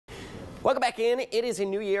Welcome back in. It is a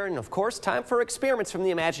new year and, of course, time for experiments from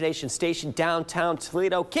the Imagination Station downtown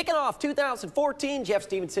Toledo. Kicking off 2014, Jeff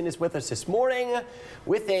Stevenson is with us this morning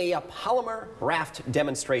with a polymer raft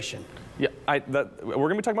demonstration. Yeah, we're going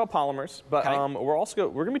to be talking about polymers, but okay.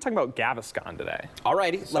 we're going to be talking about Gaviscon today. All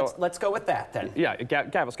righty, so, let's go with that then. Yeah,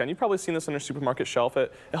 Gaviscon. You've probably seen this on your supermarket shelf.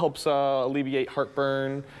 It helps alleviate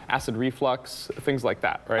heartburn, acid reflux, things like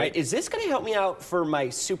that, right? Is this going to help me out for my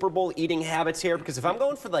Super Bowl eating habits here? Because if I'm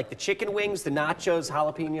going for like the chicken wings, the nachos,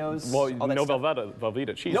 jalapenos, well, no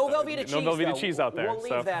Velveeta cheese. No Velveeta cheese. No Velveeta cheese out there. We'll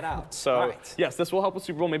leave that out. So right. Yes, this will help with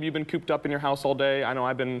Super Bowl. Maybe you've been cooped up in your house all day. I know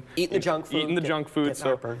I've been eating the junk food.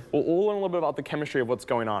 So we'll learn a little bit about the chemistry of what's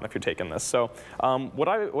going on if you're taking this. So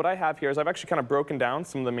what I have here is I've actually kind of broken down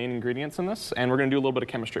some of the main ingredients in this, and we're going to do a little bit of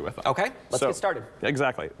chemistry with them. Okay, let's get started.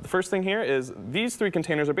 Exactly. The first thing here is these three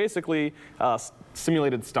containers are basically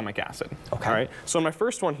simulated stomach acid. Okay. All right. So in my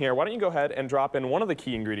first one here, why don't you go ahead and drop in one of the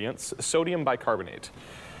key ingredients, sodium bicarbonate.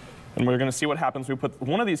 And we're going to see what happens when we put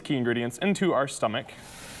one of these key ingredients into our stomach.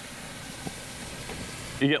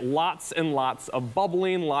 You get lots and lots of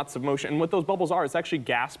bubbling, lots of motion. And what those bubbles are, it's actually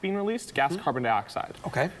gas being released, gas carbon dioxide.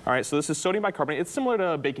 Okay. All right, so this is sodium bicarbonate. It's similar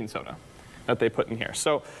to baking soda that they put in here.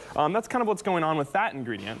 So that's kind of what's going on with that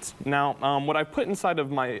ingredient. Now, what I've put inside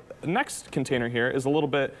of my next container here is a little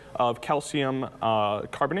bit of calcium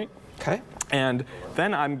carbonate. Okay. And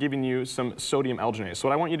then I'm giving you some sodium alginate. So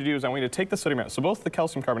what I want you to do is I want you to take the sodium, so both the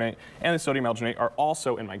calcium carbonate and the sodium alginate are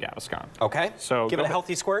also in my Gaviscon. Okay. So give it a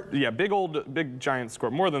healthy squirt? Yeah, big giant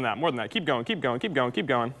squirt. More than that, more than that. Keep going, keep going, keep going, keep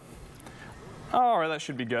going. All right, that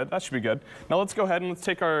should be good. That should be good. Now let's go ahead and let's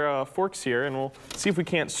take our forks here and we'll see if we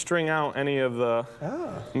can't string out any of the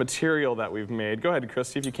material that we've made. Go ahead, Chris,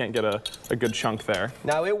 see if you can't get a good chunk there.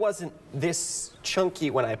 Now, it wasn't this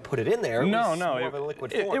chunky when I put it in there. It was more of a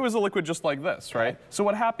liquid form. It was a liquid just like this, right? So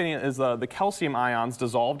what happened is the calcium ions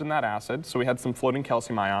dissolved in that acid, so we had some floating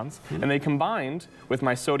calcium ions, and they combined with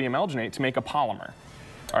my sodium alginate to make a polymer.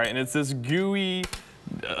 All right, and it's this gooey,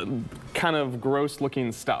 kind of gross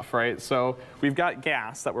looking stuff, right? So we've got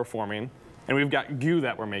gas that we're forming and we've got goo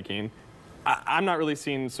that we're making. I'm not really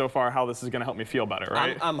seeing so far how this is going to help me feel better,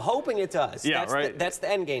 right? I'm hoping it does. Yeah, right. That's the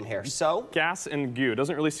end game here. So gas and goo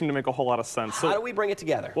doesn't really seem to make a whole lot of sense. How do we bring it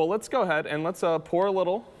together? Well, let's go ahead and let's pour a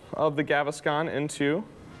little of the Gaviscon into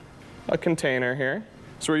a container here.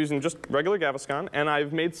 So we're using just regular Gaviscon, and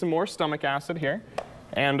I've made some more stomach acid here.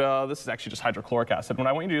 And this is actually just hydrochloric acid. What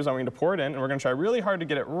I want you to do is I want you to pour it in, and we're going to try really hard to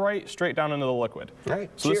get it right straight down into the liquid. All right.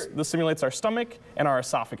 So this simulates our stomach and our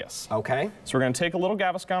esophagus. Okay. So we're going to take a little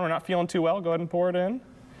Gaviscon. We're not feeling too well. Go ahead and pour it in.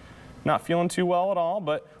 Not feeling too well at all,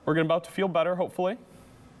 but we're about to feel better, hopefully.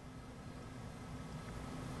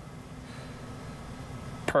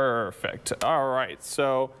 Perfect. All right.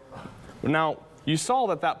 So now, you saw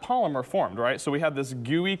that polymer formed, right? So we have this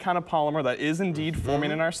gooey kind of polymer that is indeed forming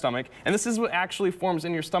in our stomach. And this is what actually forms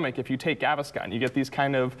in your stomach if you take Gaviscon. You get these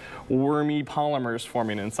kind of wormy polymers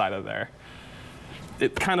forming inside of there.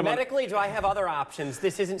 It kind of medically, do I have other options?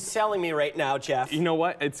 This isn't selling me right now, Jeff. You know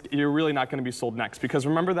what? You're really not going to be sold next, because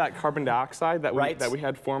remember that carbon dioxide that we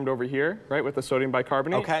had formed over here, right, with the sodium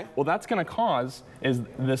bicarbonate? Okay. Well, that's going to cause is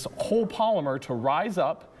this whole polymer to rise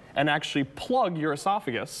up and actually plug your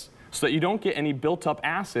esophagus, so that you don't get any built-up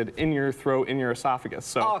acid in your throat, in your esophagus.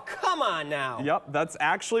 So, oh, come on now. Yep, that's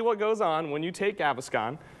actually what goes on when you take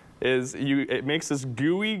Gaviscon. It makes this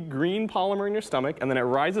gooey green polymer in your stomach, and then it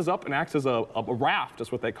rises up and acts as a raft,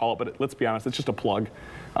 is what they call it, but let's be honest, it's just a plug.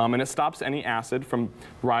 And it stops any acid from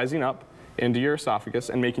rising up into your esophagus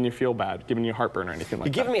and making you feel bad, giving you heartburn or anything like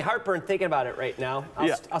that. You're giving me heartburn thinking about it right now.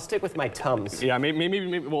 I'll stick with my Tums. Yeah,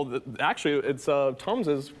 maybe well, actually, it's Tums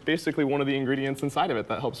is basically one of the ingredients inside of it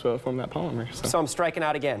that helps form that polymer. So I'm striking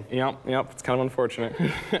out again. Yep, it's kind of unfortunate.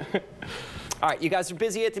 All right, you guys are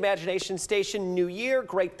busy at the Imagination Station. New year,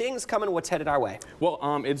 great things coming. What's headed our way? Well,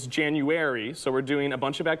 it's January, so we're doing a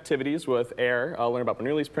bunch of activities with AIR. Learn about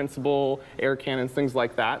Bernoulli's principle, air cannons, things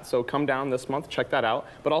like that. So come down this month, check that out.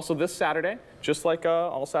 But also this Saturday, just like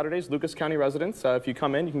all Saturdays, Lucas County residents, if you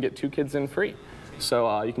come in, you can get 2 kids in free.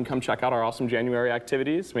 So you can come check out our awesome January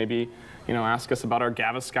activities. Maybe, ask us about our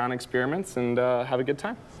Gaviscon experiments and have a good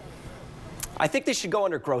time. I think this should go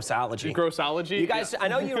under grossology. Grossology? You guys, I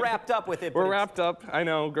know you wrapped up with it. We're wrapped up. I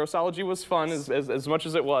know. Grossology was fun as much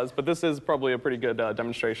as it was, but this is probably a pretty good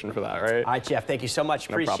demonstration for that, right? All right, Jeff, thank you so much.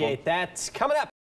 Appreciate that. Coming up.